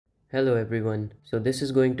Hello everyone, so this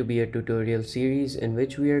is going to be a tutorial series in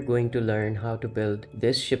which we are going to learn how to build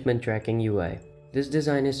this shipment tracking UI. This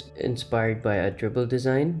design is inspired by a dribble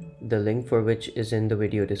design, the link for which is in the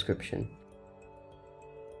video description.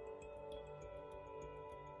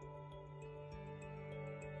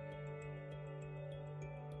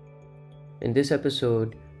 In this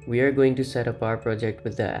episode, we are going to set up our project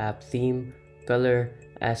with the app theme, color,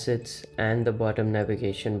 assets, and the bottom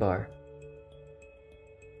navigation bar.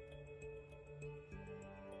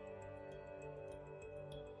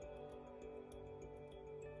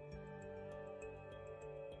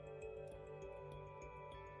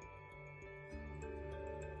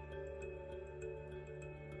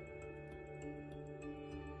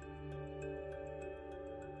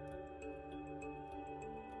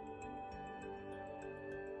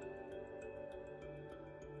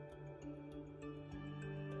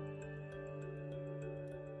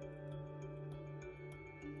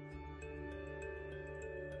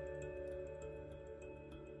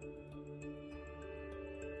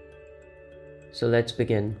 So let's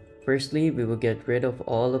begin. Firstly, we will get rid of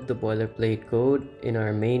all of the boilerplate code in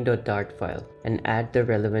our main.dart file and add the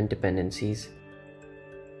relevant dependencies.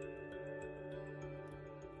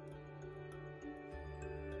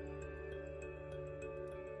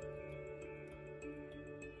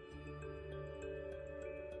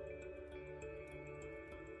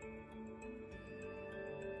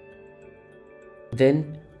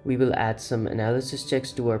 Then we will add some analysis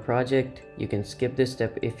checks to our project. You can skip this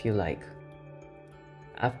step if you like.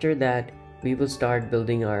 After that, we will start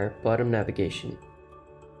building our bottom navigation.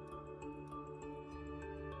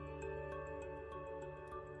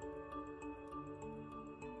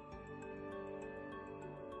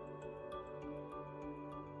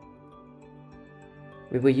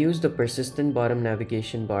 We will use the persistent bottom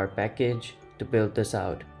navigation bar package to build this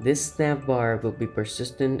out. This nav bar will be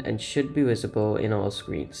persistent and should be visible in all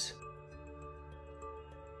screens.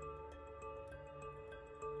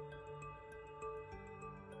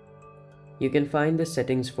 You can find the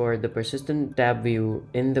settings for the persistent tab view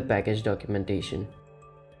in the package documentation.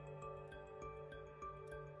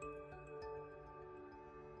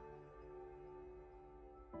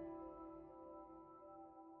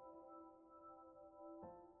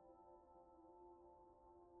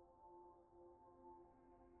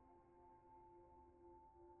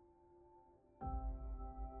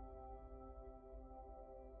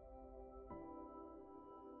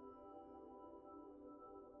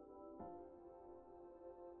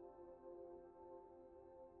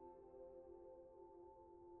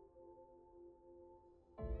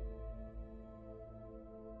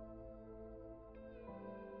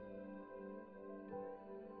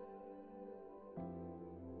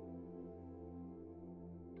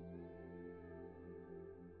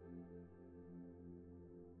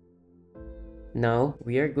 Now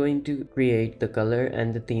we are going to create the color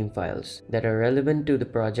and the theme files that are relevant to the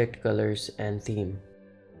project colors and theme.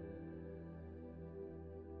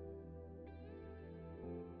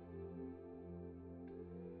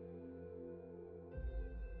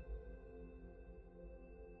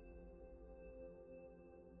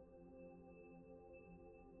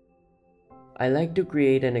 I like to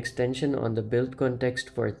create an extension on the build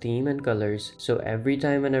context for theme and colors, so every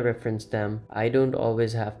time when I reference them, I don't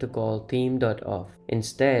always have to call theme.off.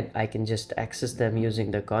 Instead, I can just access them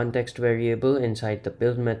using the context variable inside the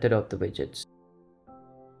build method of the widgets.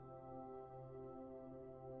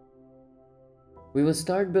 We will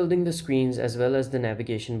start building the screens as well as the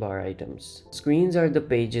navigation bar items. Screens are the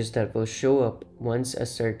pages that will show up once a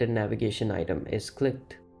certain navigation item is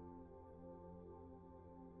clicked.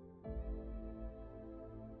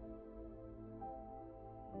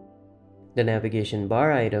 The navigation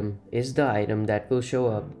bar item is the item that will show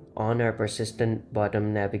up on our persistent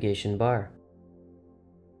bottom navigation bar.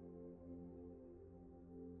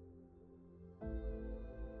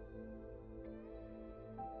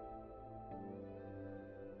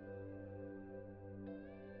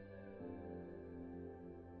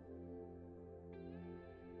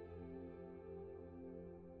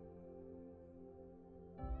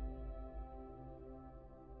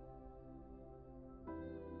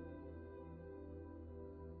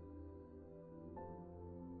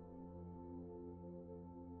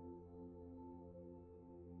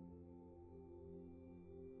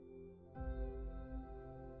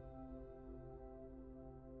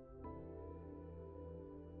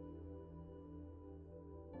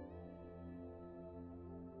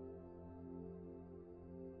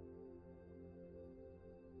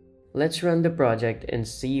 Let's run the project and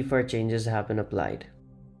see if our changes have been applied.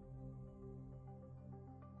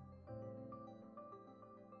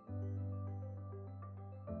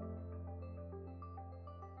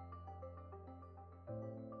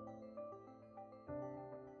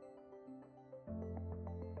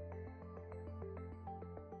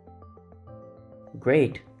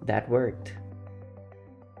 Great, that worked.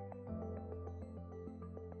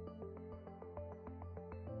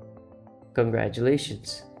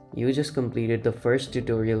 Congratulations, you just completed the first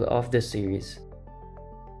tutorial of this series.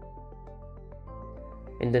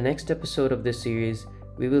 In the next episode of this series,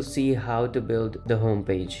 we will see how to build the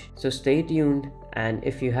homepage. So stay tuned, and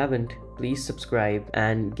if you haven't, please subscribe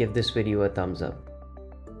and give this video a thumbs up.